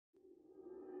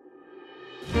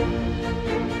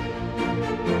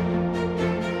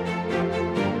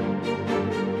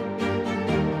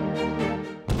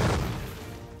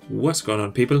What's going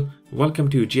on, people? Welcome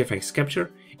to GFX Kapture.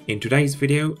 In today's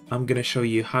video, I'm going to show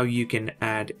you how you can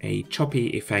add a choppy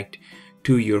effect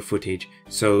to your footage.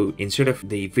 So instead of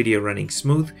the video running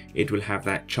smooth, it will have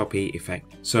that choppy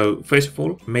effect. So first of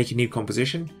all, make a new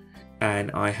composition,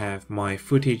 and I have my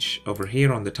footage over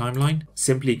here on the timeline.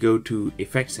 Simply go to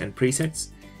Effects and Presets.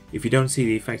 If you don't see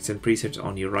the Effects and Presets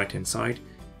on your right hand side,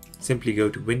 simply go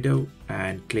to Window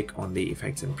and click on the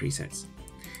Effects and Presets.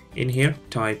 In here,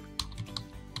 type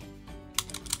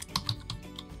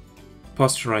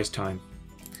Posterize time,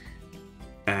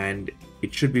 and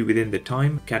it should be within the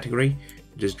time category.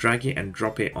 Just drag it and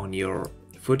drop it on your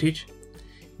footage.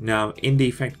 Now in the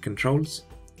effect controls,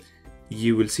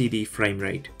 you will see the frame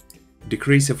rate.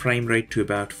 Decrease the frame rate to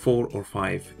about 4 or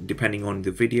 5 depending on the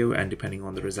video and depending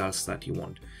on the results that you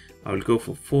want. I will go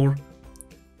for 4.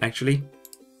 Actually,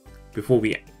 before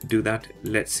we do that,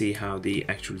 let's see how the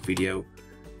actual video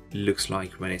looks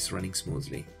like when it's running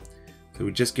smoothly. So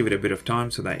we just give it a bit of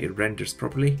time so that it renders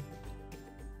properly.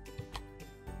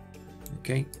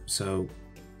 Okay, so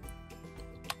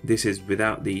this is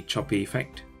without the choppy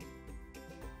effect.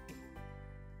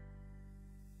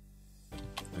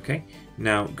 Okay,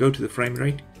 now go to the frame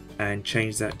rate and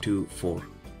change that to 4.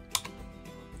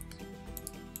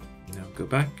 Now go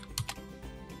back,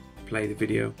 play the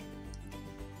video.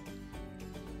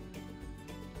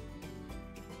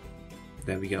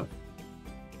 There we go.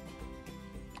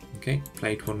 Okay,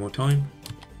 play it one more time.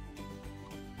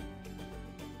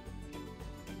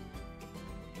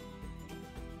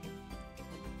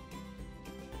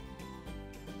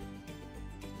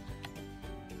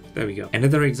 There we go.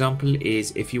 Another example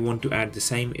is if you want to add the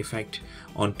same effect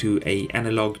onto a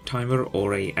analog timer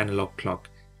or a analog clock.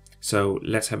 So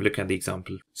let's have a look at the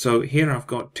example. So here I've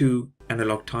got 2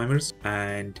 analog timers,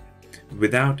 and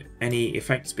without any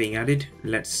effects being added,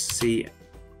 let's see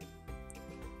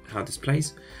how this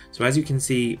plays. So as you can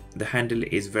see, the handle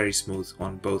is very smooth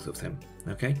on both of them.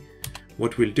 Okay,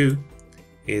 what we'll do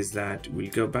is that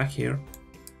we'll go back here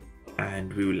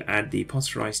and we will add the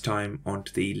posterize time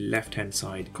onto the left hand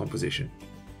side composition.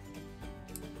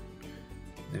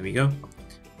 There we go,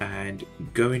 and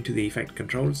go into the effect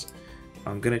controls.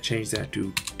 I'm going to change that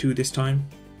to 2 this time,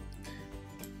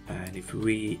 and if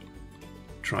we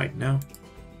try it now,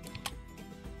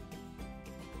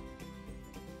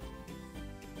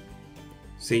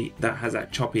 see, that has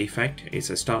that choppy effect.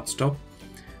 It's a start stop,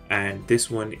 and this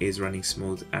one is running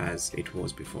smooth as it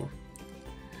was before.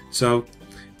 So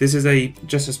this is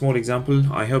just a small example.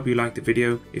 I hope you liked the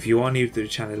video. If you are new to the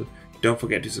channel, don't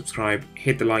forget to subscribe,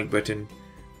 hit the like button,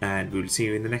 and we'll see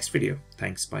you in the next video.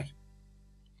 Thanks, bye.